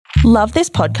Love this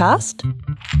podcast?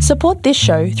 Support this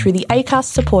show through the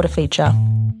Acast supporter feature.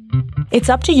 It's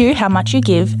up to you how much you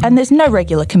give and there's no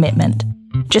regular commitment.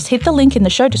 Just hit the link in the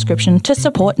show description to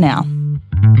support now.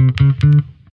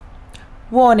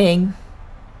 Warning.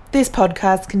 This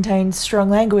podcast contains strong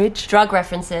language, drug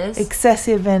references,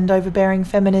 excessive and overbearing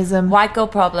feminism, white girl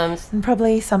problems, and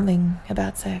probably something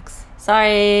about sex.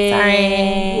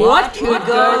 Sorry. What could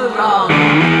go wrong?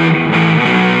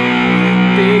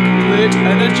 Big lit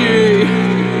energy.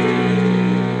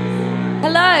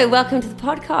 Hello, welcome to the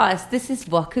podcast. This is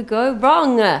What Could Go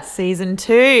Wrong. Season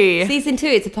 2. Season 2,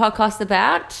 it's a podcast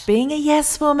about being a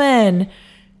yes woman.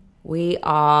 We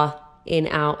are in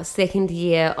our second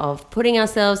year of putting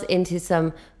ourselves into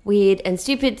some weird and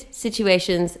stupid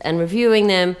situations and reviewing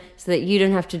them so that you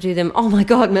don't have to do them. Oh my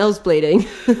God, Mel's bleeding.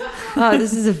 Oh,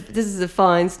 this is a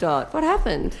fine start. What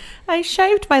happened? I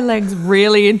shaved my legs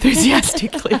really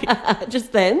enthusiastically.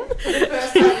 Just then?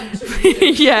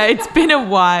 Yeah, it's been a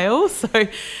while. So,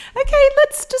 okay,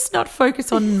 let's just not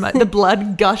focus on the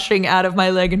blood gushing out of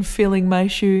my leg and filling my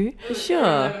shoe.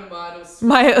 Sure.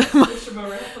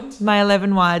 My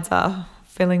 11 wides are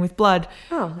filling with blood.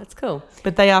 Oh, that's cool.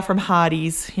 But they are from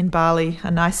Hardy's in Bali,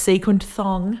 a nice sequined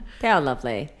thong. They are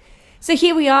lovely. So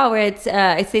here we are, where it's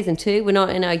season 2. We're not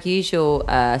in our usual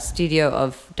studio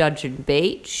of Dudgeon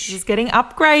Beach. It's getting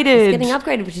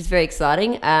upgraded. Which is very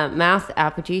exciting. Mouth, our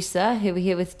producer, who we're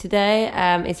here with today,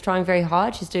 is trying very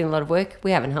hard. She's doing a lot of work. We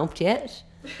haven't helped yet.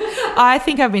 I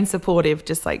think I've been supportive,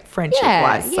 just like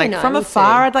friendship-wise. From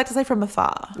afar, I'd like to say from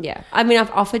afar. Yeah. I mean,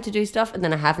 I've offered to do stuff and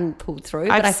then I haven't pulled through.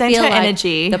 I've but I sent feel her like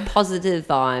energy. The positive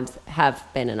vibes have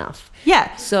been enough.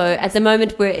 Yeah. So at the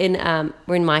moment we're in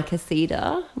my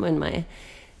casita. I'm in my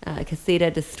Casita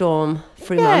de Storm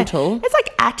Fremantle. Yeah. It's like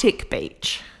Attic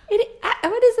Beach.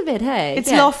 It is a bit, hey.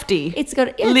 It's lofty. It's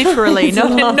got literally, it's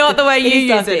not the way you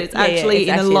use lofty. it. It's actually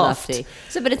in a loft. Lofty.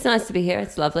 So, but it's nice to be here.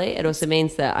 It's lovely. It also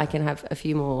means that I can have a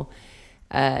few more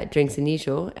drinks than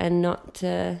usual and not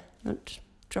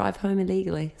drive home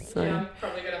illegally. So yeah, I'm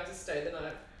probably gonna have to stay the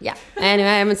night. Yeah. Anyway,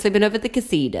 I'm sleeping over at the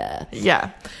casita. Yeah.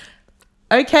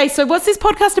 Okay, so what's this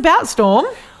podcast about, Storm?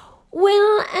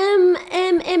 Well,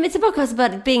 it's a podcast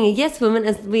about being a yes woman,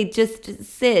 as we just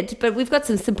said, but we've got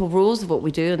some simple rules of what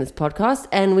we do on this podcast,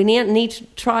 and we need to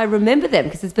try and remember them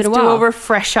because it's been a while. Do a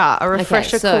refresher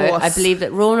course. So I believe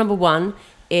that rule number 1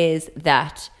 is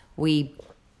that we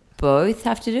both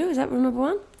have to do. Is that rule number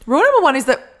 1? Rule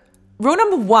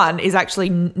number one is actually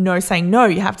no saying no.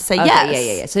 You have to say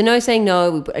yes. Yeah. So no saying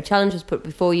no. A challenge was put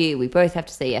before you. We both have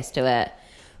to say yes to it.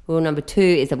 Rule number 2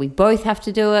 is that we both have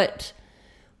to do it.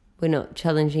 We're not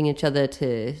challenging each other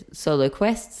to solo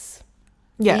quests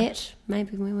yet.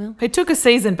 Maybe we will. It took a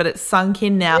season, but it's sunk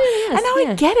in now. Yes, and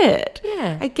now I get it.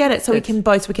 Yeah. I get it. So we can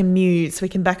muse, we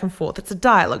can back and forth. It's a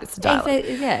dialogue. It's a team.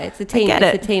 It's a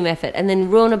team effort. And then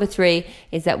rule number 3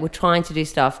 is that we're trying to do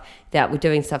stuff, that we're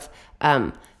doing stuff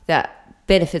that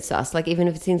benefits us. Like even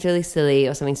if it seems really silly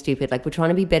or something stupid, like we're trying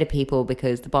to be better people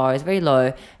because the bar is very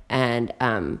low and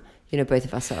both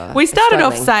of us are. We started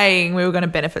struggling. off saying we were going to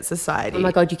benefit society. Oh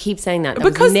my God, you keep saying that.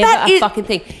 Because was never that a fucking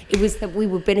thing. It was that we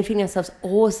were benefiting ourselves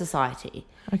or society.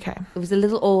 Okay. It was a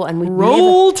little or, and we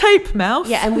roll tape mouth.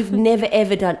 Yeah, and we've never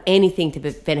ever done anything to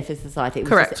benefit society.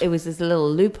 Correct. It was this little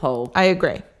loophole. I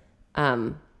agree.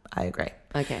 I agree.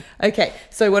 Okay.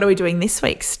 So what are we doing this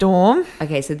week, Storm?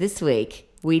 Okay, so this week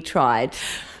we tried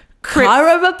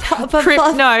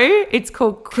No, it's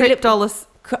called Cryptolus.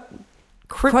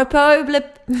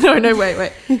 No,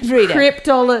 wait. Read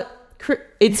it.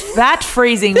 It's fat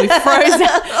freezing. We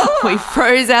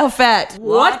froze our fat.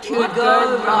 What could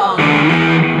go wrong?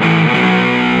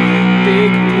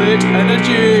 Big lit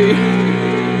energy.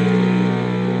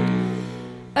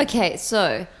 Okay,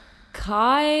 so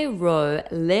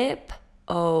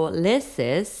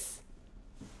chiroleptolysis,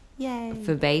 Yay.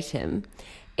 verbatim,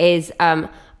 is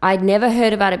I'd never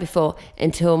heard about it before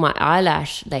until my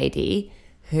eyelash lady,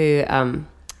 who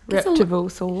Reputable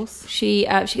source. she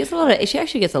actually gets a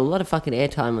lot of fucking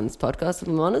airtime on this podcast, if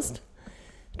I'm honest.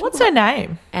 What's her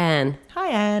name? Anne. Hi,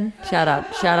 Anne. Shout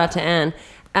out to Anne.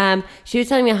 She was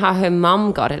telling me how her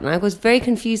mum got it, and I was very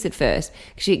confused at first.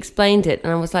 She explained it,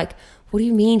 and I was like, what do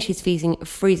you mean she's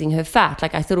freezing her fat?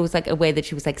 Like, I thought it was like a way that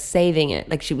she was like saving it,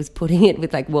 like she was putting it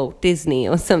with like Walt Disney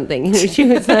or something. She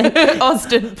was like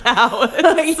Austin Powers.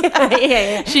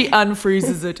 yeah. She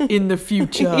unfreezes it in the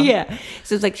future. Yeah.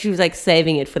 So it's like she was like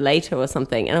saving it for later or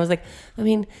something. And I was like, I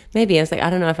mean, maybe. I was like, I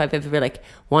don't know if I've ever like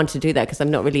wanted to do that because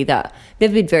I'm not really that.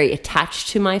 Never been very attached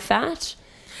to my fat.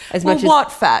 as Well, much as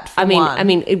what fat? For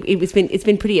one? it's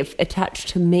been pretty attached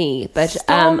to me, but Storm's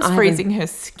I haven't- freezing her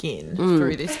skin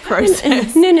through this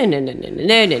process. No.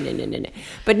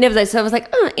 But nevertheless, so I was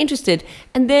like, interested.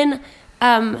 And then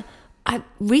I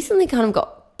recently kind of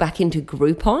got back into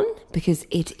Groupon because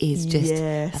it is just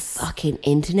a fucking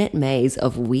internet maze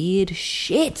of weird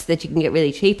shit that you can get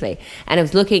really cheaply. And I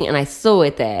was looking and I saw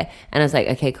it there and I was like,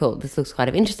 okay, cool, this looks kind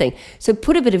of interesting. So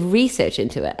put a bit of research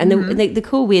into it. And the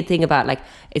cool weird thing about, like,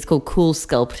 it's called cool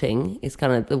sculpting is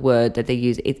kind of the word that they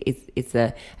use.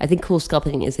 I think cool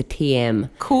sculpting is a TM.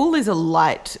 Cool is a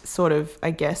light sort of,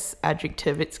 I guess,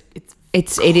 adjective. It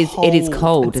is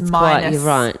cold. It's quite, you're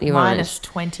right. Minus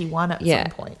 21 at some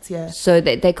points, yeah. So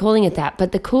they're calling it that.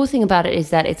 But the cool thing about it is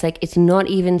that it's like, it's not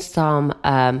even some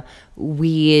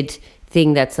weird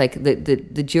thing that's like,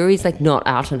 the jury's like not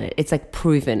out on it. It's like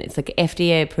proven. It's like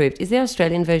FDA approved. Is there an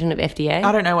Australian version of FDA?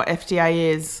 I don't know what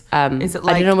FDA is. Is it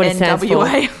like I don't know what NWA? It stands for.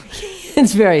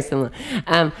 It's very similar.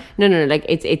 No. Like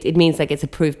it means like it's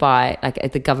approved by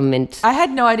like the government. I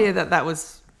had no idea that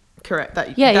was correct. That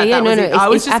was No. I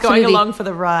was just going absolutely along for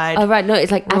the ride. Oh right, no,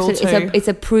 it's like Rule absolutely, it's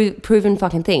a proven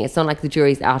fucking thing. It's not like the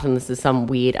jury's out and this is some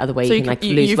weird other way So you can like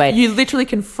lose weight. You literally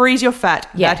can freeze your fat.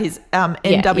 Yeah. That is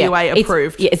NWA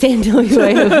approved. It's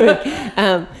NWA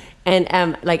approved.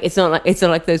 And like it's not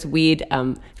like those weird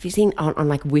have you seen on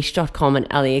like Wish.com and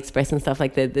AliExpress and stuff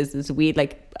like that, there's this weird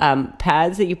like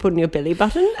pads that you put on your belly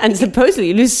button and supposedly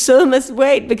you lose so much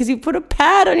weight because you put a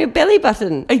pad on your belly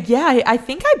button. Yeah, I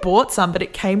think I bought some, but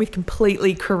it came with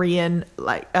completely Korean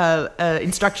like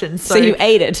instructions. So you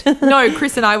ate it. No,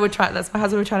 Chris and I were trying. That's my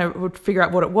husband. Were trying to figure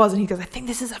out what it was, and he goes, "I think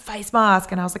this is a face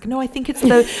mask," and I was like, "No, I think it's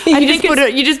the."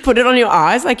 You just put it on your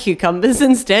eyes like cucumbers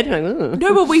instead. Like, ooh.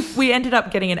 No, but we ended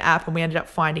up getting an app, and we ended up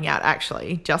finding out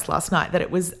actually just last night that it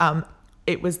was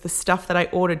the stuff that I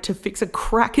ordered to fix a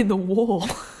crack in the wall.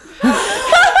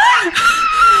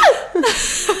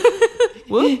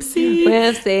 Whoopsie.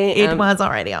 It was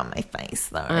already on my face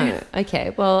though. Oh,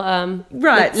 okay. Well,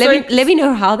 right. Let me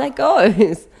know how that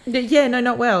goes. Yeah, no,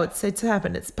 not well. It's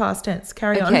happened. It's past tense.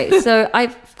 Carry on. Okay, so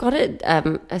I've got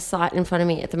a site in front of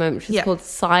me at the moment, which is called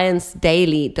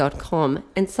ScienceDaily.com,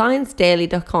 and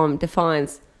ScienceDaily.com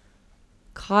defines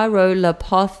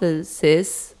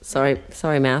chirolypothesis.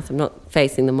 Sorry, mouth. I'm not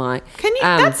facing the mic. Can you?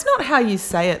 That's not how you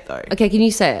say it, though. Okay, can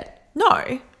you say it?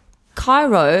 No.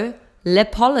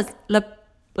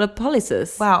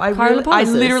 Chirolypolysis. Wow, I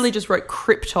literally just wrote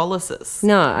cryptolysis.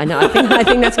 No, I know. I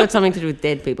think that's got something to do with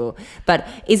dead people. But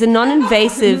is a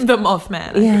non-invasive the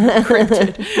Mothman.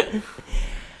 Cryptid.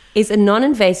 Is a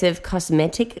non-invasive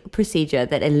cosmetic procedure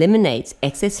that eliminates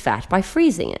excess fat by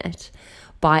freezing it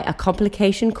by a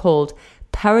complication called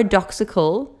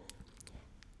paradoxical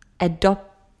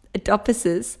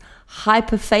adiposis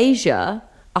hyperphagia,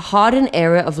 a hardened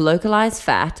area of localized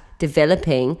fat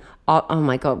developing. Oh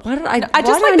my god! Why did I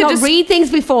not read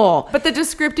things before? But the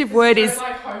descriptive word is.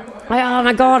 Oh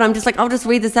my god! I'm just like, I'll just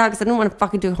read this out because I don't want to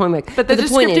fucking do homework. But the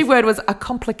descriptive word was a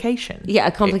complication. Yeah,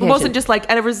 a complication. It wasn't just like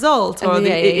a result or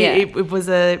it was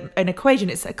an equation.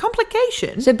 It's a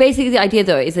complication. So basically, the idea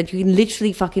though is that you can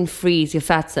literally fucking freeze your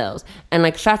fat cells, and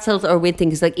like fat cells are a weird thing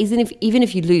because like even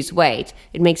if you lose weight,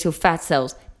 it makes your fat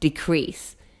cells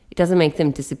decrease. It doesn't make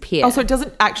them disappear. Oh, so it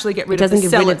doesn't actually get rid of the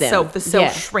cell itself. The cell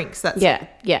shrinks. Yeah.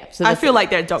 So I feel like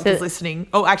there are doctors listening.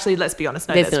 Oh, actually, let's be honest.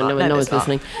 No one's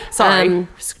listening. Sorry,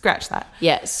 scratch that.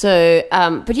 Yeah. So,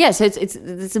 so it's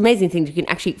this amazing thing. You can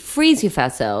actually freeze your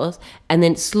fat cells, and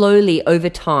then slowly over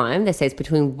time, they say it's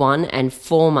between 1 and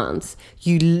 4 months,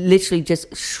 you literally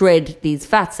just shred these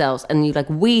fat cells, and you like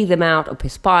weed them out or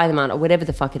perspire them out or whatever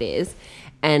the fuck it is.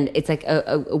 And it's like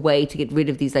a way to get rid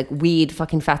of these like weird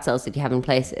fucking fat cells that you have in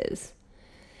places.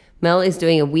 Mel is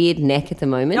doing a weird neck at the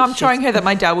moment. No, I'm showing her that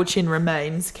my double chin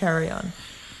remains. Carry on.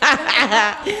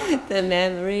 The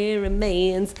memory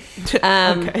remains.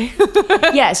 Okay.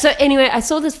 Yeah, so anyway, I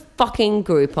saw this fucking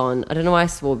Groupon. I don't know why I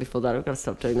swore before that. I've got to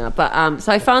stop doing that. But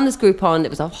so I found this Groupon. There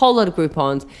was a whole lot of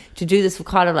Groupons to do this for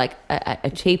kind of like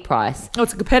a cheap price. Oh,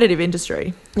 it's a competitive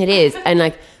industry. It is. And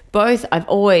like both, I've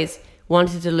always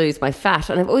wanted to lose my fat,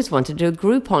 and I've always wanted to do a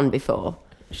Groupon before.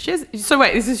 So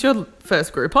wait, is this your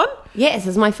first Groupon? Yes,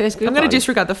 this is my first Groupon. I'm going to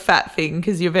disregard the fat thing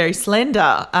because you're very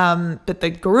slender. But the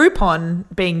Groupon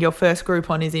being your first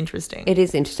Groupon is interesting. It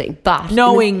is interesting, but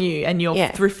knowing you and your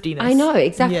thriftiness. I know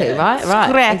exactly. Right,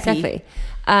 Scrappy. exactly.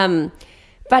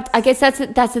 But I guess that's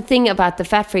the thing about the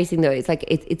fat freezing though. It's like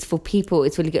it's for people.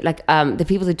 It's really good. Like the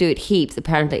people that do it heaps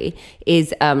apparently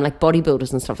is like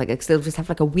bodybuilders and stuff like that. Because they'll just have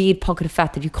like a weird pocket of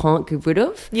fat that you can't get rid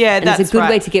of. Yeah, and that's it's a good right.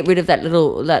 way to get rid of that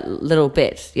little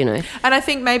bit. You know. And I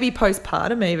think maybe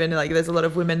postpartum even, like there's a lot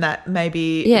of women that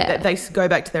maybe Yeah. that they go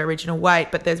back to their original weight,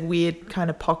 but there's weird kind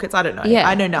of pockets. I don't know. Yeah,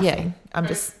 I know nothing. yeah. I'm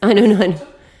just... I know.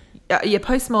 yeah,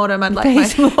 postmortem. I'd like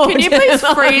Postmortem. Can you please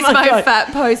Oh freeze my my God.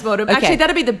 fat postmortem? Okay. Actually,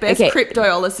 that'd be the best. Okay.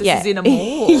 Cryptdialysis is in a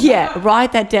mall. Yeah,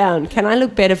 write that down. Can I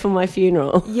look better for my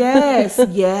funeral? Yes.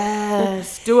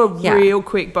 Do a Yeah. real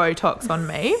quick Botox on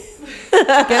me.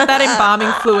 Get that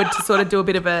embalming fluid to sort of do a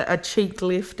bit of a cheek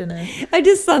lift and a... I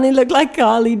just suddenly look like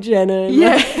Kylie Jenner. In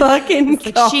Yeah. my fucking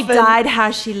She coffin. died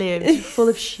how she lived, full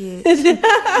of shit.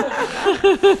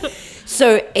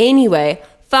 So anyway,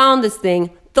 found this thing,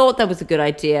 thought that was a good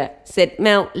idea, said,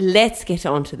 Mel, let's get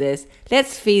onto this.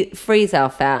 Let's freeze our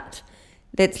fat.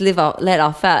 Let's let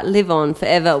our fat live on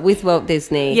forever with Walt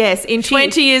Disney. Yes, in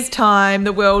 20 years' time,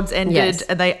 the world's ended Yes.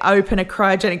 and they open a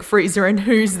cryogenic freezer, and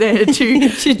who's there to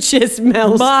just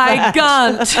melt my fat.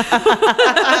 gunt?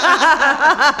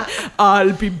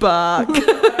 I'll be back.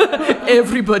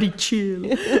 Everybody chill.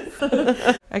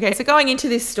 Okay, so going into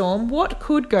this storm, what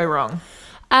could go wrong?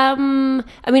 I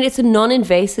mean, it's a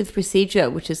non-invasive procedure,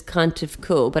 which is kind of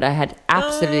cool, but I had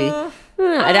absolutely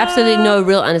no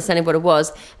real understanding of what it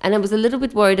was. And I was a little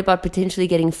bit worried about potentially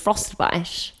getting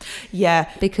frostbite Yeah.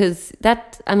 because your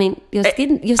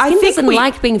skin I think doesn't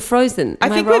like being frozen. I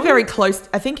Am think wrong? we're very close.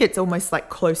 I think it's almost like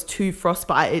close to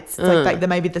frostbite. It's like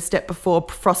maybe the step before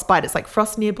frostbite. It's like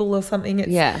frost nibble or something.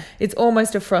 It's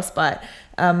almost a frostbite.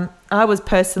 I was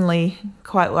personally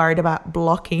quite worried about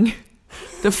blocking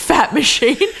the fat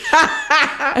machine.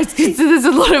 There's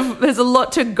a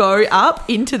lot to go up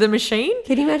into the machine.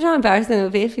 Can you imagine how embarrassing it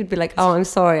would be if you'd be like, "Oh, I'm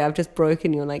sorry, I've just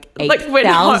broken your like Like when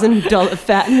 $8,000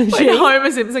 fat machine." When Homer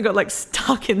Simpson got like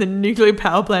stuck in the nuclear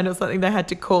power plant or something, they had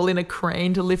to call in a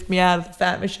crane to lift me out of the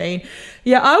fat machine.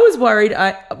 Yeah, I was worried.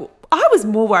 I was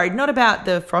more worried not about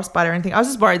the frostbite or anything. I was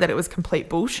just worried that it was complete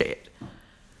bullshit.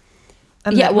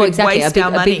 And Yeah, that well, we'd exactly. waste our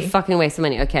A money. big fucking waste of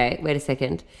money. Okay, wait a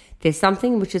second. There's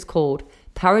something which is called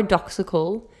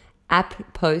paradoxical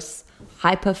apoptosis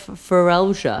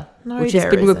hyperpharalgia, which has there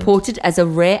been isn't. reported as a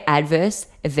rare adverse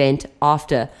event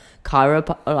after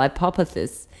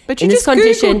chirophypothesis. But you just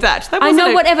Googled that. That I wasn't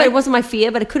know, a- whatever. like- It wasn't my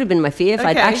fear, but it could have been my fear if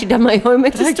I'd Okay. actually done my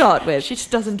homework to start with. She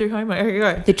just doesn't do homework. Here you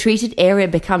go. The treated area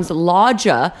becomes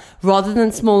larger rather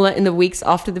than smaller in the weeks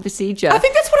after the procedure. I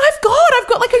think that's what I've got. I've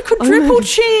got like a quadruple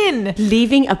chin.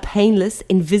 Leaving a painless,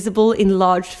 invisible,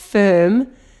 enlarged, firm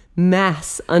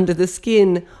mass under the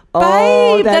skin.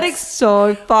 Oh, Babe, that's so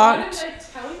Why fucked. did they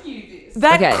tell you this?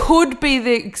 That Okay. could be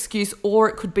the excuse, or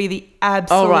it could be the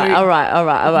absolute. All right.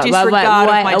 disregard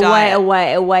of my diet.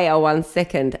 Wait, 1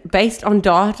 second. Based on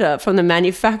data from the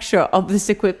manufacturer of this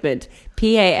equipment,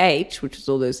 PAH, which is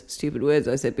all those stupid words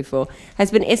I said before,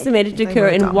 has been estimated to They occur were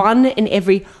in dumb. 1 in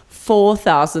every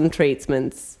 4,000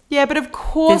 treatments. Yeah, but of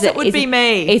course it would be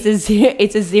me. It's a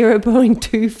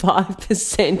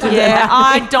 0.25%. Yeah,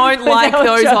 I don't like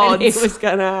those odds. It was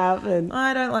gonna happen.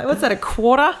 I don't like. What's that? A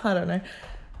quarter? I don't know.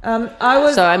 I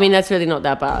That's really not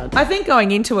that bad. I think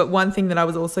going into it, one thing that I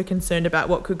was also concerned about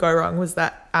what could go wrong was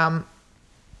that Your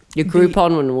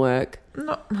Groupon wouldn't work.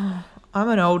 I'm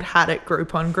an old hat at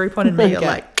Groupon. Groupon and me are Okay.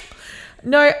 like,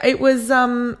 no, it was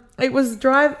the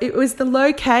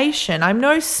location. I'm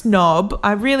no snob.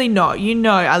 I'm really not. You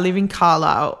know, I live in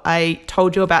Carlisle. I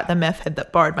told you about the meth head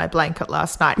that borrowed my blanket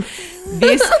last night.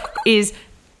 This is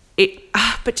it,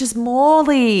 but just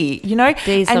Morley, you know,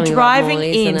 There's and something about driving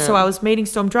Morley, in. isn't So it? I was meeting,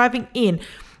 so I'm driving in.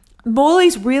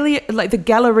 Morley's really, like the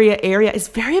Galleria area is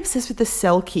very obsessed with the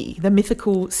selkie, the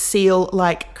mythical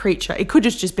seal-like creature. It could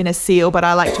just been a seal, but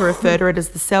I like to refer to it as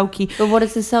the selkie. But what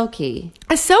is the selkie?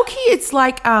 A selkie, it's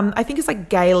like I think it's like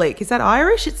Gaelic. Is that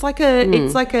Irish? It's like a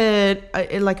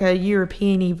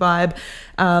European-y vibe.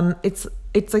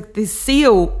 It's like this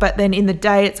seal, but then in the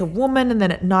day it's a woman, and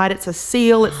then at night it's a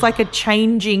seal. It's like a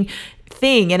changing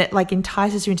thing, and it like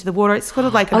entices you into the water. It's sort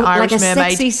of like an Irish like a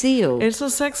mermaid. sexy seal. It's a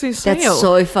sexy seal. That's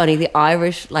so funny. The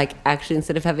Irish, like, actually,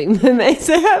 instead of having mermaids,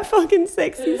 they have fucking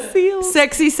sexy seals.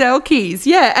 Sexy selkies,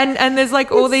 yeah, and there's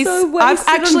like all these. So I've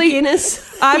wasted on actually,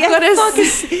 Guinness. I've Yeah, got a,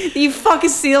 you fuck a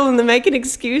seal and then make an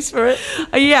excuse for it.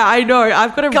 yeah, I know.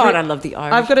 I've got a. God, I love the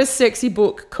Irish. I've got a sexy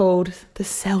book called The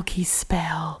Selkie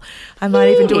Spell. I might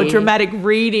even do a dramatic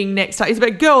reading next time. It's about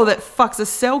a girl that fucks a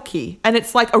selkie, and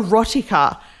it's like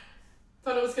erotica.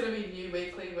 Thought it was going to be New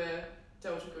Weekly where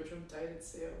Delta Goodrum dated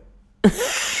Seal.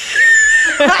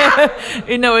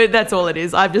 You know, that's all it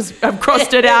is. I've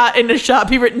crossed it out in a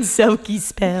Sharpie written Selkie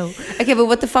spell. Okay, but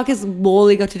what the fuck has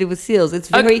Morley got to do with seals? It's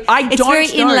very, I it's don't very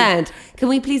know. inland. Can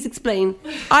we please explain?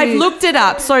 I've looked it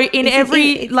up. So in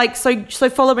every so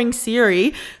following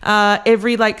Siri,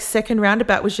 every like second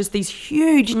roundabout was just these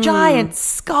huge, giant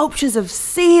sculptures of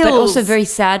seals, But also very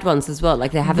sad ones as well.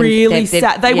 Like they haven't really they've-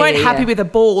 sad. They weren't happy with a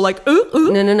ball. Like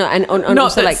No, and Not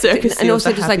also that like circus and seals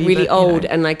also are just like happy, really but, you know. old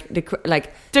and like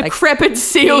decrepit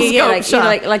seal sculpture.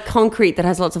 like concrete that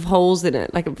has lots of holes in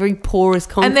it, like a very porous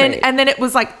concrete. And then it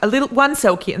was like a little one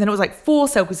Selkie, and then it was like 4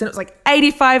 Selkies, and it was like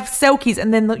 85 Selkies,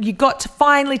 and then you got to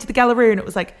finally to the Galleria, and it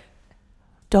was like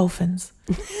dolphins.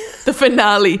 The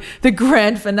finale, the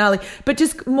grand finale. But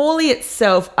just Morley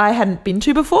itself, I hadn't been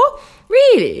to before.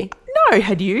 Really? No,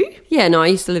 had you? Yeah, no, I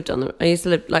used to live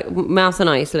like Mouse and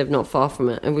I used to live not far from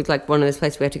it. It was like one of those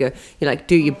places where you had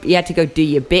to go, you had to go do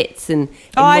your bits and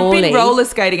I'd Morley, been roller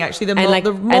skating actually. The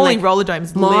Morley roller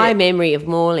dome's my lit. memory of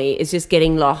Morley is just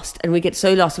getting lost, and we get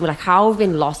so lost, and we're like, how have we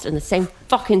been lost in the same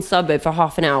fucking suburb for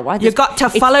half an hour? Why You got to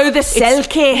follow the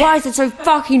Selkie. Why is it so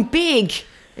fucking big?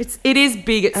 It is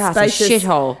big. It's It's spacious. a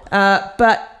shithole.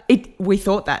 But we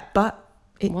thought that, but.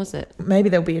 Was it? Maybe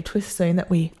there'll be a twist soon that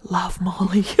we love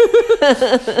Morley.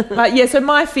 Yeah, so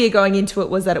my fear going into it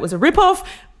was that it was a rip-off,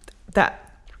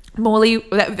 that Morley,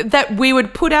 that we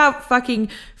would put our fucking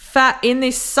fat in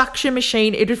this suction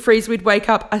machine, it would freeze, we'd wake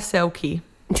up a Selkie.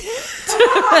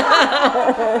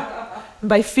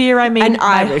 By fear, I mean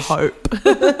I Irish. hope.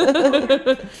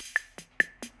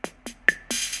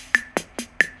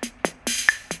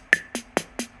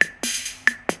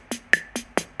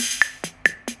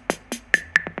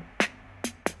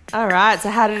 All right, so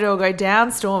how did it all go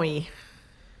down, Stormy?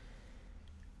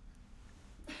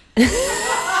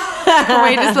 Can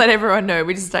we just let everyone know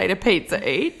we just ate a pizza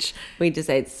each? We just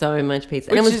ate so much pizza.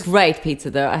 And it Which was is- great pizza,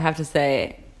 though, I have to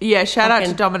say. Yeah, shout out to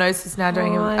Fucking Domino's who's now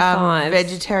doing a high fives.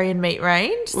 vegetarian meat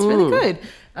range. It's really good.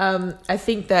 I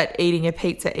think that eating a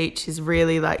pizza each is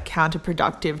really like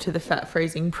counterproductive to the fat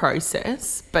freezing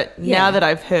process. But now Yeah. that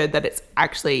I've heard that it's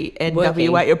actually Working.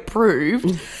 NWA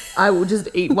approved, I will just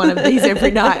eat one of these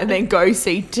every night and then go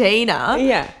see Tina.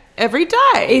 Yeah. Every day.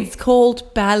 It's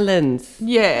called balance.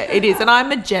 Yeah, it is. And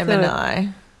I'm a Gemini.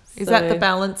 Is that the so-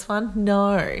 balance one?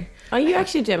 No. Are you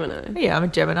actually Gemini? Yeah, I'm a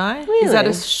Gemini. Is that a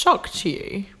Really? shock to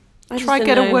you? I just Try don't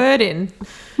get a know. word in.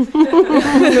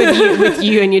 with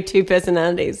you and your two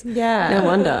personalities. Yeah. No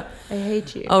wonder. I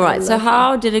hate you. All I right, so love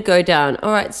how did it go down?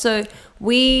 All right, so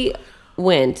we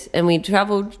went and we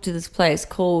traveled to this place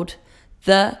called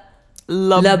the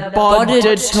laboratory.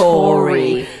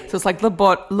 Laboratory. So it's like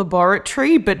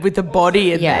laboratory, but with the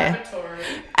body in Yeah. there.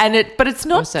 But it's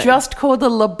not Also- just called the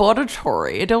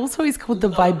laboratory. It also is called the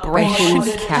Vibration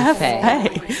Cafe.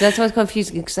 So that's why it's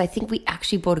confusing, because I think we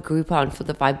actually bought a Groupon for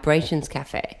the Vibrations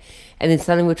Cafe, and then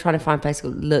suddenly we're trying to find a place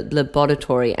called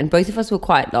Laboratory, and both of us were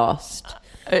quite lost.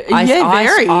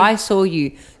 Very. I saw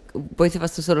you. Both of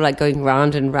us were sort of like going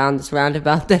round and round this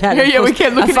roundabout that had Yeah, we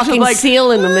kept looking a at each other fucking like, seal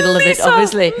in the middle of it. "Lisa,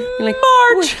 Obviously, you're like,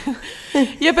 March.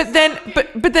 Yeah,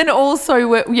 but then also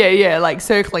we're like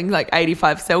circling like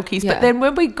 85 Selkies. Yeah. But then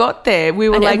when we got there, we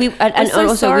were and, like, and "We're so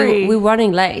also sorry." we were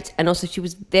running late, and also she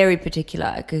was very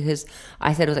particular because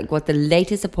I said, I was like, what the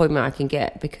latest appointment I can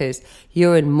get, because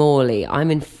you're in Morley, I'm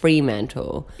in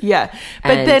Fremantle. Yeah.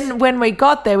 But And- then when we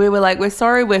got there, we were like, we're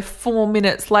sorry, we're 4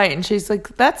 minutes late. And she's like,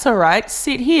 that's all right.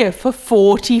 Sit here for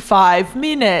 45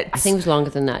 minutes. I think it was longer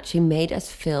than that. She made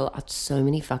us fill out so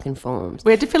many fucking forms.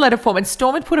 we had to fill out a form. And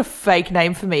Storm had put a fake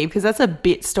name for me because that's a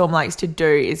bit Storm likes to do,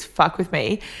 is fuck with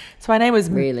me. So my name was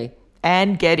Really?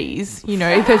 Anne Geddes, you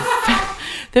know, the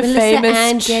Melissa famous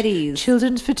Ann Geddes.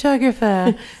 children's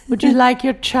photographer. Would you like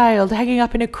your child hanging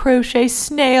up in a crochet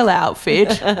snail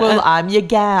outfit? Well, I'm your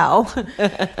gal.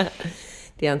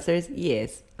 The answer is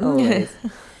yes, always.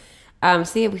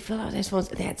 So yeah, we filled out those forms.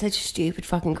 They had such stupid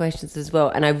fucking questions as well.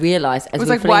 And I realized as It was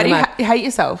we like, were why filling do them you out, hate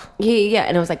yourself? yeah.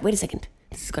 And I was like, wait a second.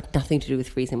 This has got nothing to do with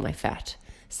freezing my fat.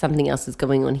 Something else is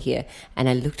going on here. And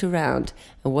I looked around,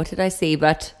 and what did I see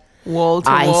but Wall to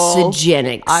wall.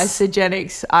 Isogenics.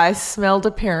 Isogenics. I smelled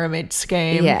a pyramid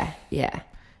scheme. Yeah. Yeah.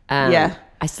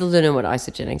 I still don't know what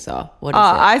isogenics are. What is it?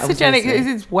 I was Isogenic listening.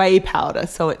 is whey powder,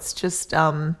 so it's just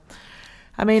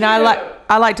I mean, I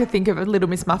like to think of a Little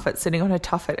Miss Muffet sitting on her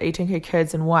tuffet eating her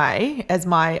curds and whey as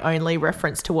my only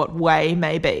reference to what whey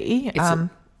may be.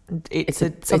 It's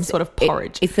some sort of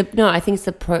porridge. I think it's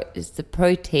the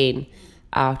protein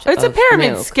out. It's a of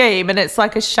pyramid milk. scheme, and it's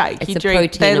like a shake. It's you a drink.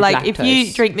 protein They're and like, if you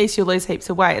lactose. drink this, you'll lose heaps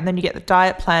of weight, and then you get the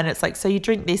diet plan. It's like, so you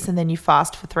drink this, and then you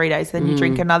fast for 3 days, then you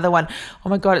drink another one. Oh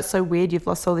my god, it's so weird. You've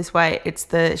lost all this weight. It's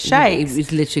the shakes. It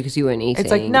was literally because you weren't eating.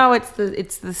 It's like, no, it's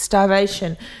the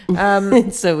starvation.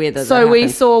 It's so weird that So that we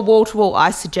happens. saw wall-to-wall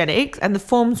Isogenics, and the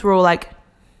forms were all like,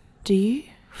 do you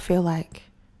feel like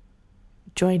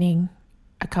joining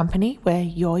a company where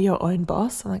you're your own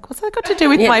boss? I'm like, what's that got to do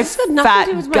with my this has got nothing fat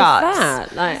to do with my guts?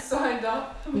 fat. Like, Signed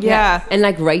up. Yeah. and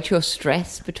like rate your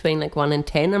stress between like 1 and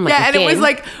 10. I'm like, Yeah, and it was again,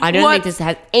 like, I don't what- think this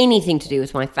has anything to do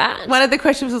with my fat. One of the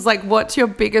questions was like, what's your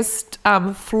biggest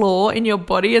flaw in your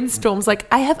body? And Storm's like,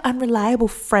 I have unreliable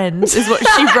friends, is what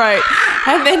she wrote.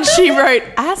 And then she wrote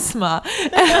asthma.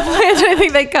 And I don't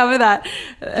think they cover that.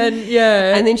 And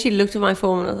yeah. And then she looked at my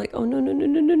form and I was like, oh,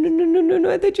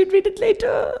 no, I thought you'd read it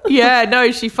later. Yeah,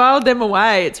 no, she filed them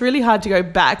away. It's really hard to go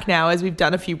back now, as we've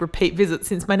done a few repeat visits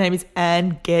since my name is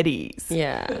Anne Geddes.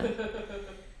 Yeah.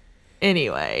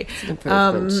 Anyway,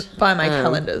 improvement. by my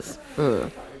calendars.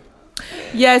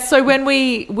 Yeah, so when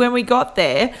we got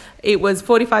there, it was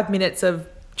 45 minutes of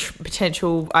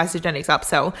potential Isogenics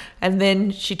upsell, and then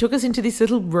she took us into this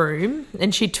little room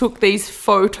and she took these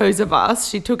photos of us.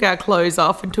 She took our clothes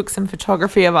off and took some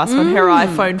photography of us on her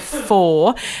iPhone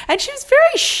 4, and she was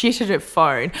very shit at her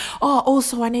phone. Oh,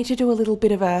 also I need to do a little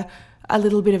bit of a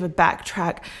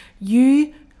backtrack.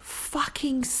 You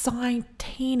fucking signed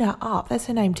Tina up, that's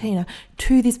her name, Tina,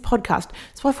 to this podcast.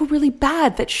 So I feel really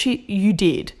bad that you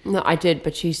did. No, I did,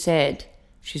 but she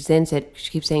then said, she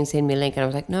keeps saying, send me a link. And I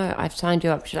was like, no, I've signed you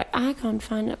up. She's like, I can't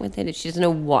find it with it. She doesn't know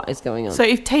what is going on. So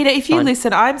if Tina, if you Fine.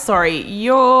 listen, I'm sorry,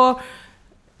 you're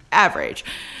average.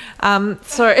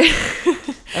 So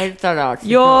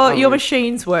your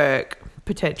machines work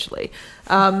potentially.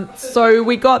 So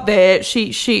we got there.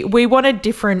 We wanted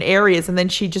different areas, and then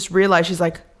she just realized, she's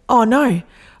like, oh no,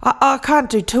 I can't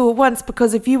do two at once,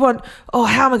 because if you want,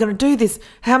 how am I going to do this?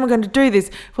 How am I going to do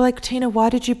this? We're like, Tina, why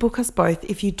did you book us both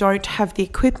if you don't have the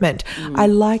equipment? I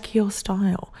like your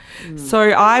style. So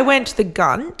I went the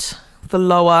gunt, the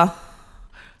lower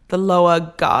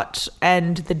gut,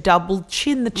 and the double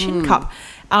chin, the chin cup,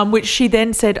 which she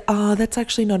then said, that's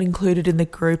actually not included in the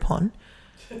Groupon.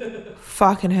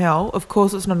 Fucking hell. Of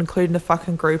course it's not included in the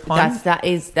fucking Groupon.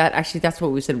 That's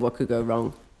what we said, what could go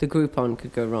wrong. The Groupon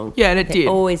could go wrong. Yeah, and it They did.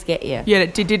 always get you. Yeah,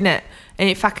 it did, didn't it? And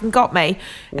it fucking got me.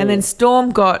 And then Storm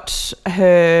got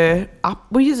her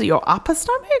your upper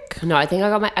stomach? No, I think I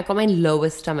got my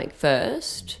lower stomach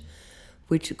first,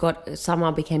 which somehow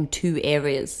became 2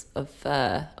 areas of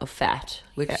fat,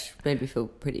 which made me feel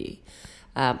pretty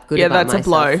good Yeah, about that's a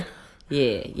myself. blow.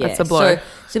 Yeah. That's a blow.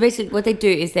 So basically what they do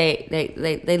is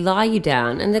they lie you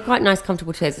down, and they're quite nice,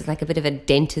 comfortable chairs. It's like a bit of a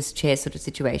dentist chair sort of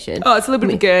situation. Oh, it's a little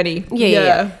bit of a gurney.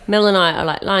 Yeah. Mel and I are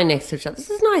like lying next to each other. This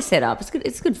is a nice setup. It's good.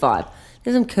 It's a good vibe.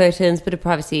 There's some curtains, bit of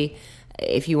privacy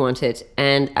if you want it.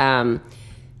 And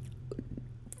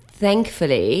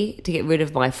thankfully, to get rid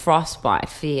of my frostbite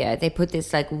fear, they put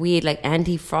this like weird like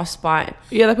anti-frostbite.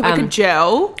 Yeah, they put like a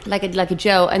gel. Like a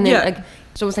gel, and then like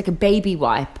it's almost like a baby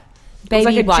wipe. It's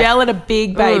like a gel and a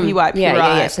big baby wipe. Yeah, you're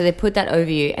right. yeah. So they put that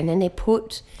over you, and then they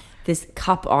put this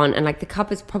cup on, and like the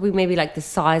cup is probably maybe like the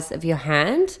size of your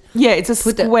hand. Yeah, it's a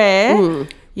square.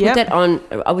 Put that on,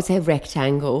 I would say a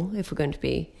rectangle, if we're going to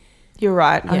be. You're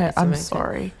right. Yeah, I'm right.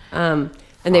 sorry. And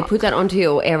they put that onto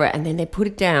your area, and then they put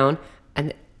it down,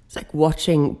 and it's like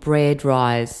watching bread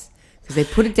rise, because they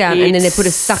put it down and then they put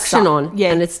a suction on,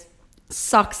 and it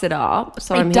sucks it up.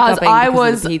 So It does. I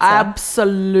was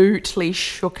absolutely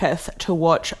shooketh to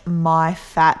watch my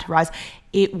fat rise.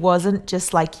 It wasn't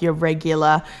just like your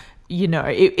regular,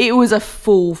 it was a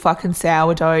full fucking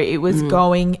sourdough. It was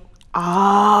going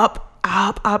up.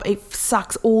 It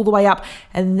sucks all the way up,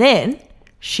 and then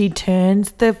she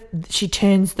turns the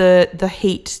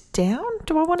heat down.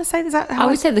 Do I want to say that? I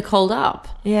would say the cold up.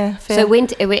 Yeah, fair. So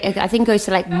I think it goes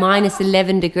to like minus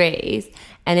 11 degrees,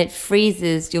 and it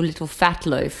freezes your little fat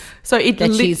loaf. So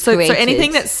so created.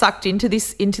 anything that's sucked into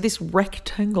this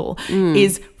rectangle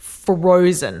is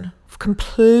frozen,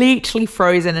 completely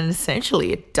frozen, and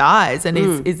essentially it dies and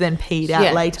is then peed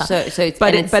out later. So it's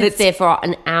there for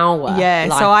an hour. Yeah.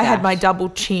 like so I that. had my double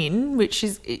chin, which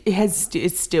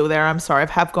it's still there. I'm sorry,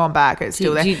 I have gone back. It's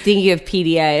still there. Do you think you have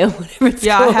PDA or whatever it's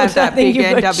Yeah, called? I have that think big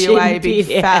you've got NWA, chin big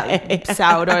PDA. fat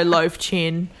sourdough loaf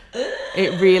chin.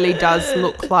 It really does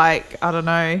look like, I don't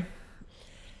know,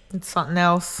 it's something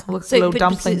else. It looks like a little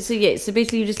dumpling. So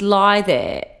basically you just lie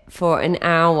there for an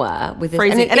hour with this.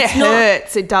 Freezing. And it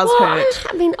hurts. It does hurt.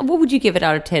 I mean, what would you give it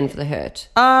out of 10 for the hurt?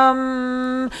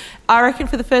 I reckon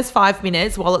for the first 5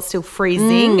 minutes while it's still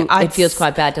freezing, it feels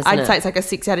quite bad, doesn't it? I'd say it's like a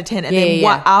 6 out of 10. And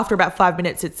then after about 5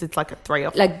 minutes, it's like a 3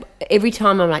 or 4. Like every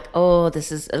time I'm like, oh,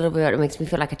 this is a little bit, it makes me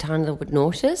feel like a tiny little bit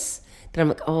nauseous. Then I'm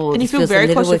like, oh, and you feel very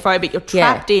claustrophobic. You're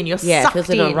trapped in. You're sucked in. It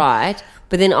feels not right.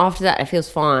 But then after that, it feels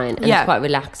fine and it's quite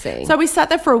relaxing. So we sat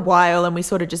there for a while and we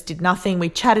sort of just did nothing. We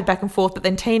chatted back and forth, but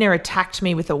then Tina attacked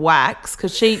me with a wax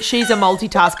because she's a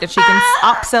multitasker. She can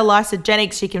upsell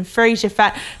Isogenics. She can freeze your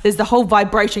fat. There's the whole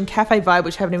vibration cafe vibe,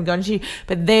 which I haven't even gone to.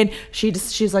 But then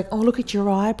she's like, oh, look at your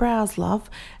eyebrows, love.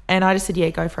 And I just said,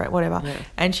 yeah, go for it, whatever. Yeah.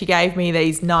 And she gave me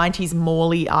these 90s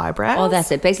Morley eyebrows. Oh, that's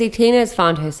it. Basically, Tina has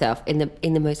found herself in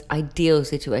the most ideal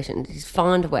situation. She's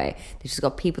found a way that she's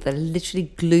got people that are literally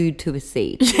glued to a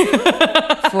seat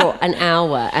for an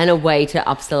hour and a way to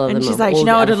upsell them. And she's like, you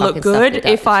know what would look good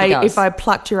if I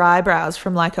plucked your eyebrows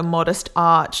from like a modest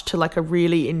arch to like a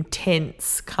really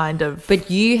intense kind of. But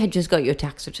you had just got your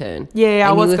tax return. Yeah,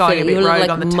 I was going a bit rogue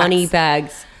on the tax. Money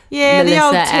bags. Yeah, Melissa the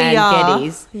old TR. Ann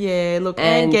Geddes. Yeah, look,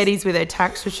 Ann Geddes with her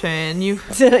tax return. You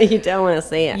don't want to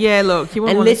see it. Yeah, look, you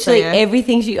wouldn't want to see it. And literally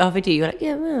everything she offered you, you're like,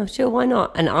 yeah, well, sure, why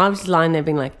not? And I was just lying there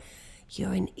being like,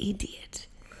 you're an idiot.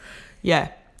 Yeah.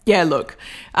 Yeah, look,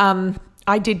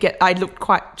 I looked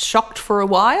quite shocked for a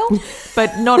while,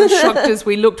 but not as shocked as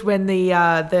we looked when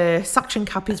the suction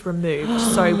cup is removed.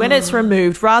 So when it's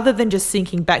removed, rather than just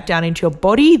sinking back down into your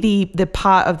body, the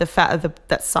part of the fat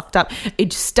that's sucked up,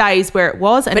 it stays where it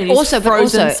was, and it's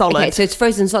frozen solid. Okay, so it's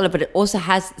frozen solid, but it also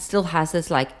still has this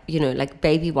like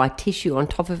baby white tissue on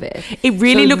top of it. It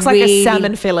really looks like a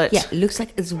salmon fillet. Yeah, it looks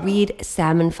like this weird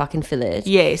salmon fucking fillet.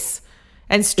 Yes,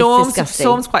 and Storm's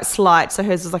quite slight, so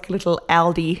hers was like a little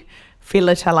Aldi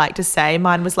fillet, I like to say.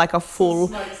 Mine was like a full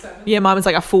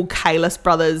Kalis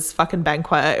Brothers fucking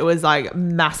banquet. It was like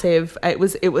massive. It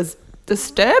was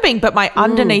disturbing, but my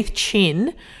underneath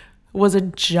chin was a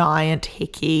giant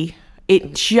hickey.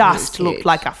 It just looked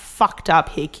like a fucked up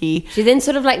hickey. She then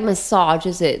sort of like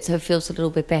massages it so it feels a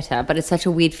little bit better, but it's such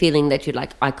a weird feeling that you're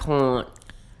like, I can't.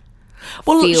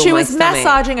 Well, she was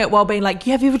massaging it while being like,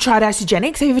 have you ever tried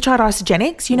Isogenics? Have you ever tried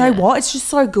Isogenics? You know what? It's just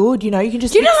so good. You know, you can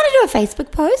just... Do you know how to do a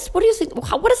Facebook post? What is it?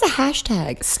 What is the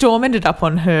hashtag? Storm ended up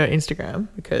on her Instagram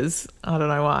because I don't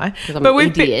know why. Because I'm an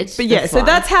idiot. But yeah, so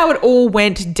that's how it all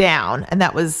went down. And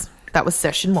that was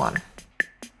session 1.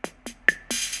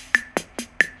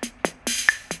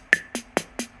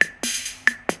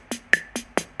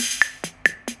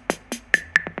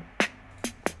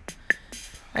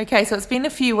 Okay, so it's been a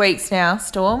few weeks now,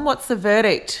 Storm. What's the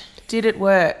verdict? Did it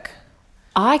work?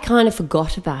 I kind of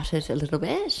forgot about it a little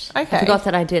bit. Okay. I forgot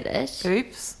that I did it.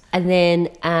 Oops. And then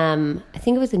I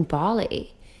think it was in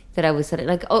Bali that I was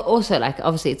like, also like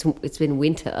obviously it's been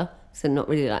winter, so not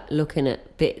really like looking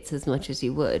at bits as much as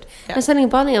you would. Yeah. And suddenly in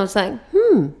Bali I was like,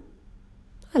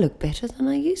 I look better than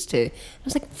I used to. I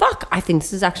was like, fuck, I think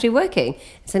this is actually working.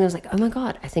 And then I was like, oh my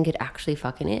God, I think it actually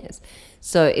fucking is.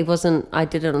 So it wasn't, I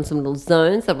did it on some little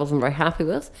zones that I wasn't very happy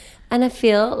with. And I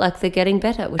feel like they're getting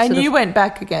better. And you went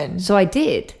back again. So I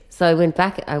did. So I went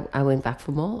back, I went back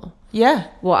for more. Yeah.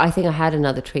 Well, I think I had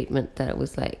another treatment that it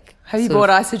was like. Have you bought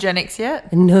Isogenics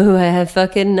yet? No, I have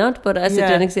fucking not bought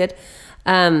Isogenics yet.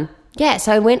 Yeah,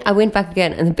 so I went back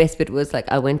again, and the best bit was like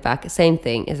I went back, same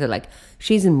thing. Is it like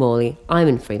she's in Morley, I'm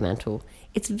in Fremantle.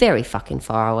 It's very fucking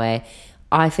far away.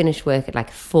 I finish work at like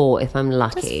 4 if I'm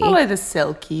lucky. Just follow the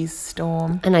Selkies,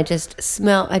 Storm. And I just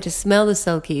smell the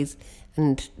Selkies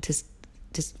and just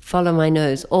follow my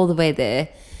nose all the way there.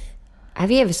 Have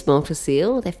you ever smelt a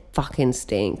seal? They fucking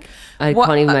stink. I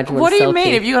can't even imagine what do you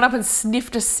mean? Have you gone up and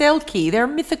sniffed a Selkie? They're a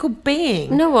mythical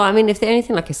being. No, well, I mean, if they're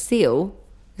anything like a seal,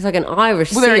 it's like an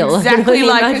Irish seal. They're exactly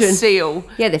like a seal.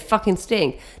 Yeah, they fucking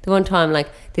stink. The one time, like,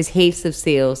 there's heaps of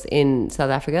seals in South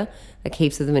Africa, like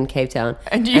heaps of them in Cape Town.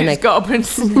 And you just go up and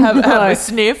have a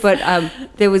sniff? But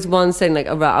there was one thing, like,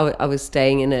 I was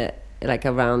staying in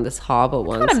around this harbour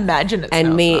once. I can't imagine it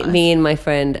and smells nice. me and my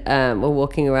friend were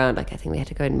walking around, like I think we had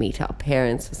to go and meet our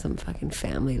parents for some fucking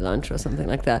family lunch or something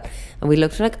like that, and we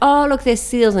looked like, oh look, there's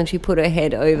seals, and she put her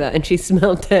head over and she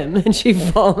smelled them and she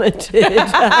vomited. It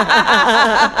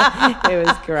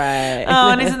was great. Oh,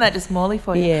 and isn't that just Morley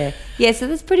for you? Yeah, so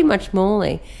that's pretty much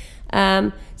Morley.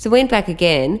 So went back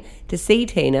again to see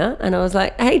Tina, and I was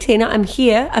like, hey Tina, I'm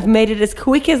here, I've made it as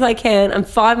quick as I can, I'm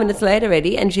 5 minutes late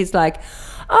already. And she's like,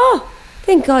 oh,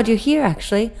 thank God you're here,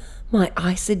 actually. My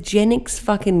Isogenics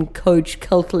fucking coach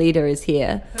cult leader is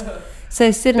here.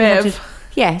 So Sid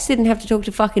didn't have to talk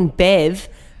to fucking Bev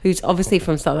who's obviously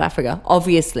from South Africa,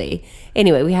 obviously.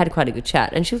 Anyway, we had quite a good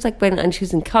chat. And she was like, and she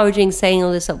was encouraging, saying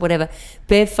all this stuff, whatever.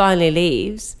 Bev finally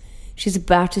leaves. She's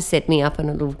about to set me up in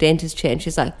a little dentist chair. And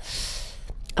she's like,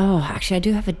 oh, actually, I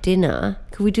do have a dinner.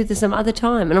 Could we do this some other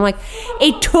time? And I'm like,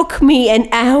 it took me an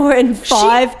hour and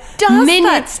 5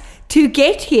 minutes to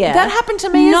get here. That happened to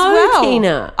me as well. No,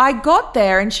 Tina. I got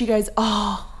there and she goes,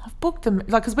 oh, I've booked them.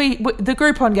 Like, because the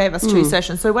Groupon gave us 2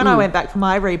 sessions. So when I went back for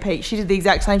my repeat, she did the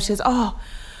exact same. She says,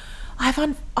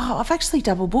 I've actually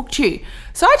double booked you.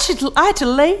 So I had to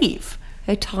leave.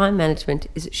 Her time management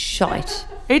is shite.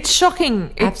 It's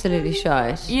shocking. Absolutely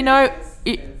shite. You know,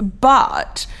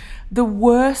 but the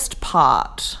worst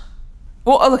part...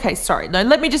 Well, okay, sorry. No,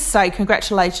 let me just say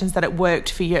congratulations that it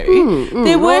worked for you.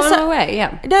 There were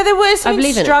there were some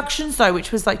instructions though,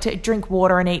 which was like to drink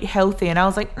water and eat healthy, and I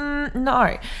was like,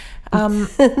 no.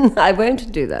 I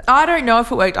won't do that. I don't know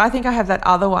if it worked. I think I have that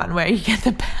other one where you get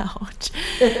the pouch.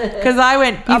 Because I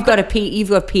went... You've got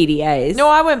PDAs. No,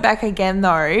 I went back again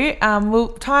though.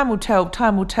 Time will tell.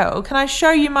 Can I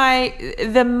show you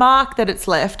the mark that it's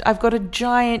left? I've got a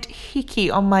giant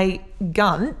hickey on my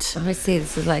gunt. I see.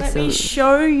 This is like Let me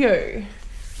show you. It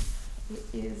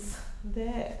is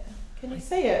there. Can you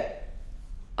see it?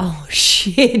 Oh,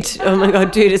 shit. Oh, my God,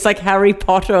 dude. It's like Harry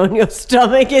Potter on your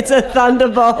stomach. It's a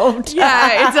thunderbolt.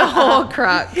 Yeah, it's a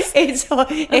Horcrux.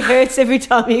 It hurts every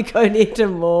time you go near to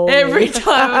more. Every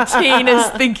time Tina's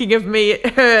thinking of me,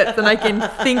 it hurts, and I can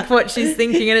think what she's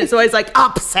thinking, and it's always like,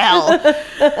 upsell.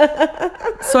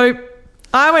 So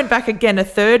I went back again a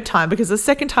third time because the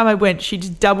second time I went, she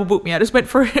just double booked me. I just went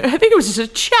for, I think it was just a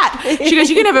chat. She goes,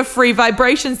 you can have a free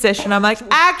vibration session. I'm like,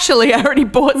 actually, I already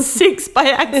bought 6 by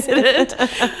accident.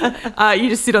 You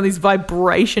just sit on these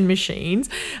vibration machines.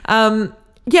 So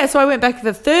I went back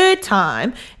the third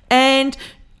time and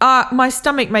my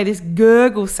stomach made this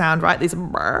gurgle sound, right? This,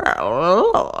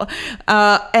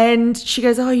 and she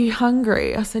goes, oh, are you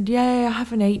hungry? I said, yeah, I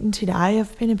haven't eaten today.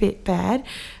 I've been a bit bad.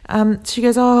 She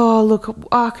goes, oh, look,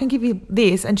 I can give you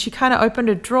this. And she kind of opened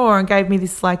a drawer and gave me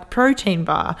this like protein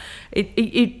bar.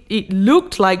 It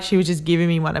looked like she was just giving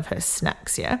me one of her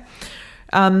snacks, yeah.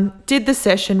 Did the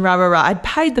session, I'd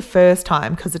paid the first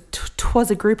time because it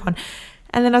was a Groupon.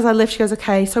 And then as I left, she goes,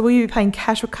 okay, so will you be paying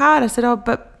cash or card? I said, oh,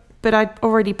 but I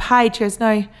already paid. She goes,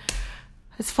 no,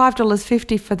 it's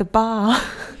 $5.50 for the bar.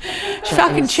 She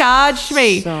fucking charged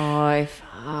me. So far.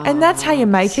 And that's how you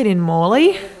make it in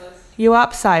Morley. You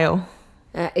upsell.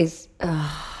 That is...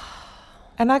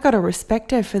 And I got to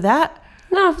respect her for that.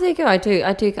 No, there you go. I do.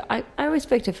 I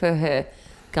respect her for her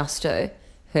gusto,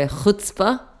 her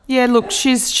chutzpah. Yeah, look,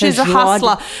 she's a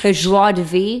hustler. Her joie de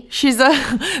vie. She's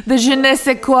the je ne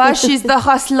sais quoi. She's the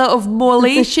hustler of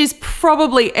Morley. She's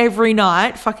probably every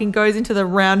night fucking goes into the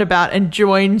roundabout and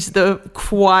joins the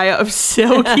choir of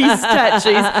Selkie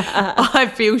statues. I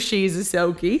feel she's a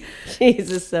Selkie. She's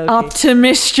a Selkie. Up to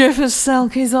mischief as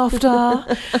Selkies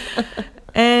after.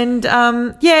 And,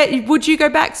 would you go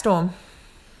back, Storm?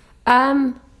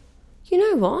 You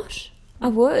know what? I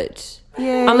would.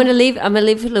 Yeah. I'm gonna leave for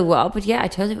a little while, but yeah, I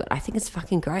totally would. I think it's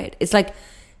fucking great. It's like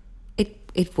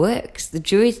it works. The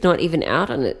jury's not even out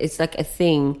on it. It's like a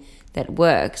thing that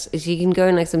works. Is you can go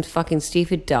on like some fucking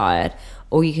stupid diet,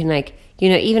 or you can like, you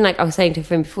know, even like I was saying to a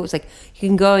friend before, it's like you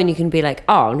can go and you can be like,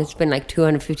 oh, I'm gonna spend like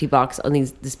 $250 on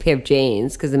this pair of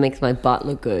jeans because it makes my butt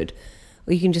look good,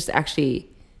 or you can just actually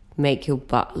make your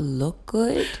butt look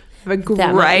good. A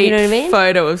great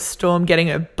photo of Storm getting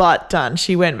her butt done.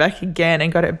 She went back again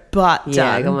and got her butt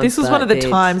done. This was one of the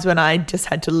times when I just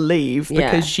had to leave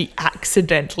because she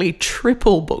accidentally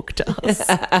triple booked us.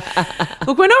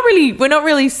 Look, we're not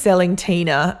really selling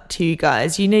Tina to you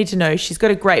guys. You need to know she's got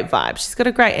a great vibe. She's got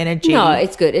a great energy. No,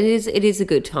 it's good. It is a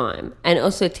good time. And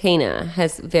also Tina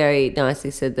has very nicely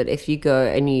said that if you go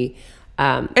and you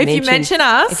if you mention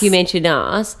us,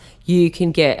 you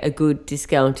can get a good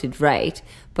discounted rate.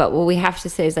 But what we have to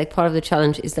say is like part of the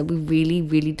challenge is that we really,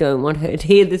 really don't want her to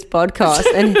hear this podcast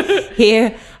and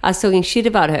hear us talking shit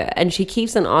about her. And she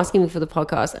keeps on asking me for the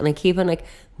podcast and I keep on like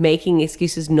making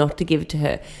excuses not to give it to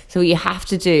her. So what you have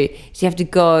to do is you have to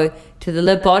go to the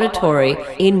laboratory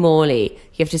in Morley.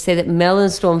 You have to say that Mel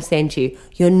and Storm sent you.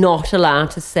 You're not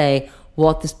allowed to say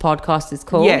what this podcast is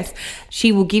called. Yes.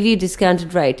 She will give you a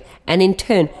discounted rate and in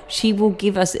turn she will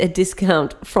give us a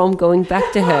discount from going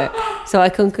back to her so I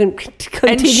can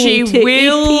continue to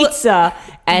eat pizza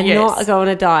and not go on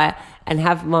a diet and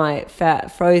have my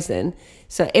fat frozen.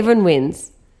 So everyone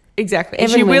wins. Exactly.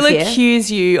 And she will accuse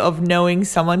you of knowing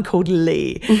someone called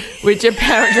Lee, which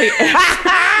apparently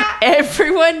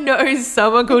Everyone knows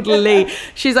someone called Lee.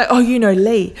 She's like, oh, you know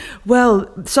Lee. Well,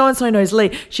 so-and-so knows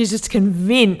Lee. She's just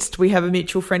convinced we have a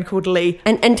mutual friend called Lee.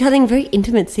 And telling very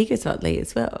intimate secrets about Lee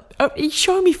as well. Oh, he's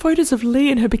showing me photos of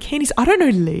Lee in her bikinis. I don't know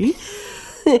Lee.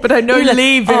 But I know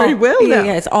Lee very well now.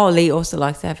 Yeah, Lee also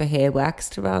likes to have her hair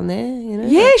waxed around there, you know.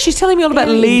 Yeah, she's telling me all about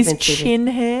Very Lee's intimate chin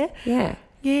hair. Yeah.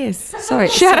 Yes. Sorry.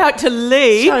 Shout out to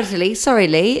Lee. Shout out to Lee. Sorry,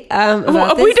 Lee.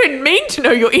 Well, we don't mean to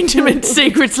know your intimate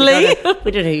secrets, Lee. We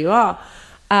don't know who you are.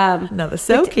 Another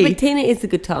selkie. But Tina is a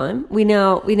good time. We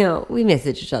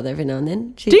message each other every now and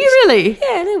then. Do you really?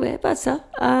 Yeah, anyway, about stuff.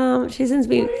 She sends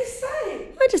me.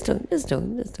 I just talking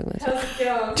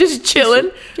about Just chilling.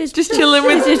 Just chilling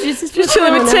with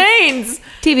teens.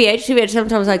 TBH.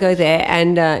 Sometimes I go there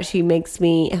and she makes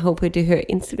me help her do her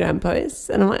Instagram posts,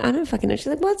 and I'm like, I don't fucking know. She's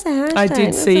like, what's the hashtag? I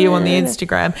did see you on the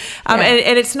Instagram,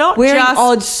 and it's not wearing just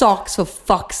odd socks for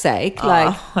fuck's sake.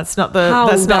 Like that's not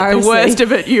the worst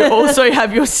of it. You also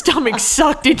have your stomach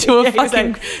sucked into a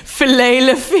fucking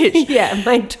filet fish. Yeah,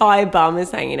 my entire bum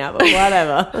is hanging out, but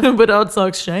whatever. But odd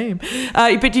socks, shame.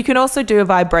 But you can also do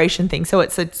a vibration thing. So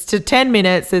it's to 10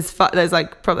 minutes. There's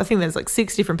like I think there's like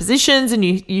 6 different positions, and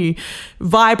you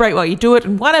vibrate while you do it.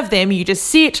 And one of them, you just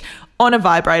sit on a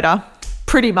vibrator,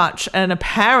 pretty much. And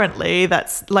apparently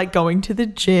that's like going to the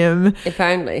gym.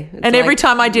 Apparently. And every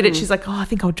time I did it, she's like, oh, I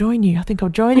think I'll join you. And I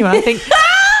think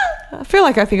I feel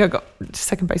like I got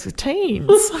second base with teens.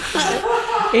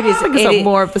 It is. I think it's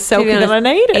more of the selkie than I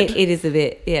needed. It is a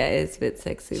bit. Yeah, it's a bit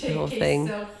sexy, the whole thing.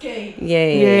 Selkie.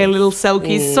 Yeah, little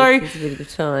selkies. Yeah, it's a bit of a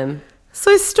time.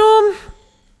 So Storm.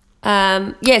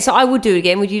 So I would do it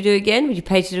again. Would you do it again? Would you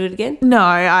pay to do it again? No,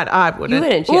 I wouldn't. You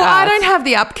wouldn't. Well, I don't have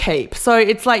the upkeep, so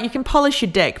it's like you can polish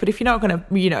your deck, but if you're not going to,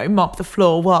 mop the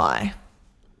floor, why?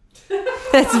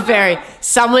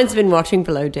 Someone's been watching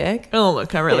Below Deck. Oh,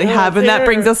 look, I really have. And that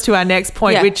brings us to our next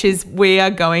point, which is we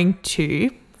are going to,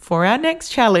 for our next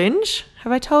challenge,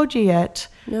 have I told you yet?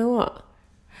 No, what?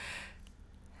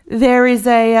 There's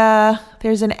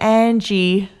an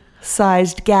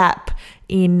Angie-sized gap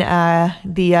in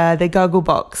the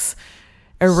Gogglebox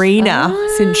arena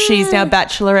since she's now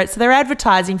Bachelorette. So they're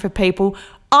advertising for people.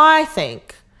 I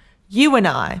think you and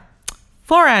I,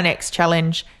 for our next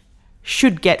challenge,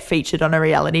 should get featured on a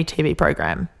reality TV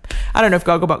program. I don't know if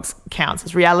Gogglebox counts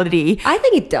as reality. I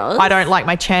think it does. I don't like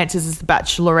my chances as the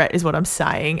Bachelorette is what I'm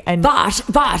saying. And But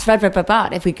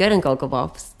if we get on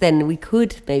Gogglebox, then we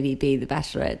could maybe be the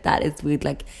Bachelorette. That is weird,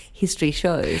 like history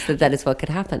shows that is what could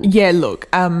happen. yeah, look,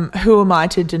 who am I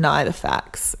to deny the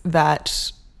facts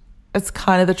that it's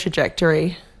kind of the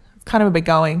trajectory. It's kind of a bit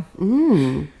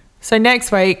going. So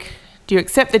next week, do you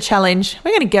accept the challenge? We're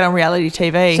going to get on reality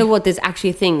TV. So what? There's actually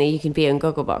a thing that you can be on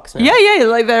Gogglebox now. Yeah,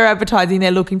 like they're advertising,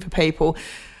 they're looking for people.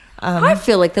 I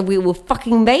feel like that we were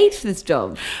fucking made for this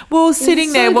job. Well,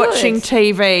 sitting there so watching good.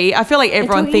 TV, I feel like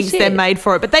everyone talking thinks they're shit. made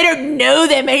for it, but they don't know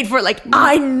they're made for it. Like,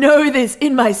 I know this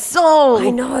in my soul.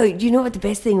 I know. Do you know what the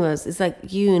best thing was? It's like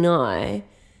you and I,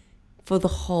 for the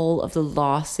whole of the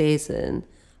last season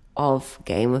of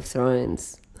Game of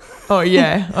Thrones. Oh,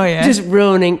 yeah. Just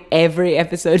ruining every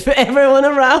episode for everyone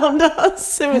around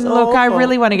us. It was Look, I awful.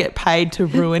 really want to get paid to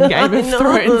ruin Game of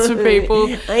Thrones for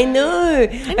people. I know.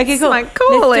 Okay, cool. my Let's do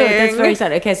calling. it. That's very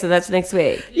exciting. Okay, so that's next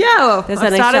week. Yeah, well, I've That's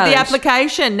our started next the challenge.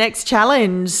 application. Next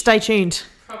challenge. Stay tuned.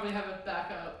 Probably have a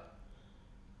backup.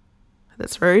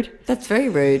 That's rude. That's very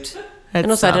rude. That's, And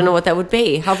also, I don't know what that would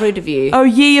be. How rude of you. Oh,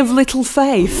 ye of little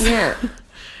faith. Yeah.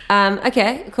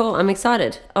 Okay, cool. I'm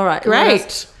excited. All right. Great. what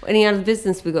else? Any other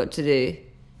business we got to do?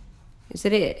 Is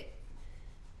that it?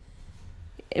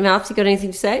 Malps, you got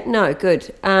anything to say? No,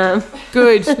 good.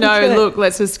 Good. No, Good. look,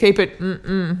 let's just keep it.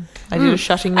 I did a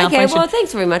shutting mouth. Okay, well,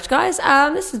 thanks very much, guys.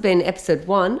 This has been episode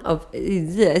 1 of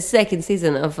the second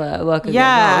season of Welcome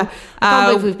Yeah. I can't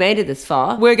believe we've made it this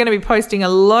far. We're going to be posting a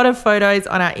lot of photos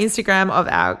on our Instagram of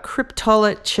our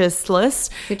cryptologist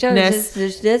list.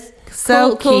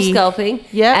 Cool scalping.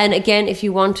 Yeah. And again, if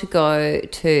you want to go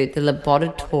to the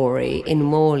laboratory in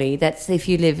Morley, that's if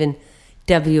you live in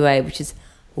WA, which is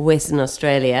Western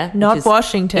Australia. Not which is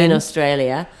Washington. In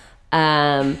Australia.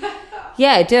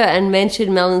 Yeah, do it and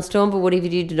mention Melon Storm, but whatever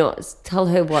you do not tell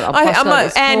her what our podcast is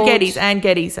called. Ann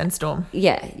Geddes and Storm.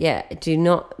 Yeah. Do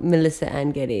not, Melissa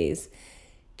Ann Geddes,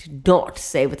 do not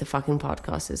say what the fucking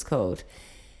podcast is called.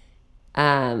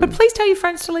 But please tell your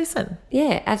friends to listen.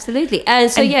 Yeah, absolutely.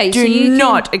 And so, And yeah. do so you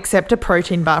not accept a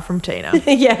protein bar from Tina.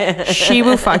 Yeah. She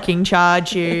will fucking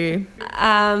charge you.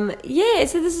 Yeah,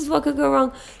 so this is what could go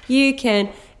wrong. You can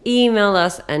email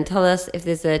us and tell us if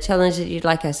there's a challenge that you'd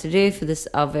like us to do for this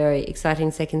our very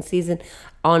exciting second season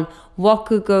on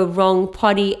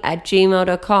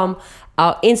whatcouldgowrongpoddy@gmail.com.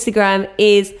 Our Instagram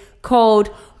is called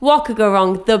What Could Go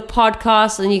Wrong, the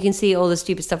podcast, and you can see all the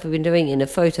stupid stuff we've been doing in a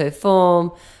photo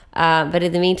form. But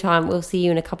in the meantime, we'll see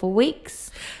you in a couple of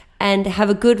weeks. And have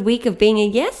a good week of being a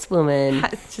yes woman.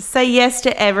 Just say yes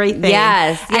to everything.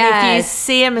 Yes, and if you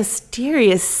see a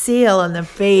mysterious seal on the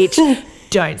beach,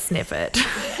 don't sniff it.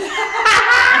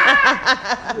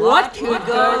 What could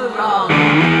go wrong?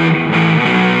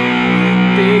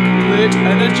 Big clit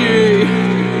energy.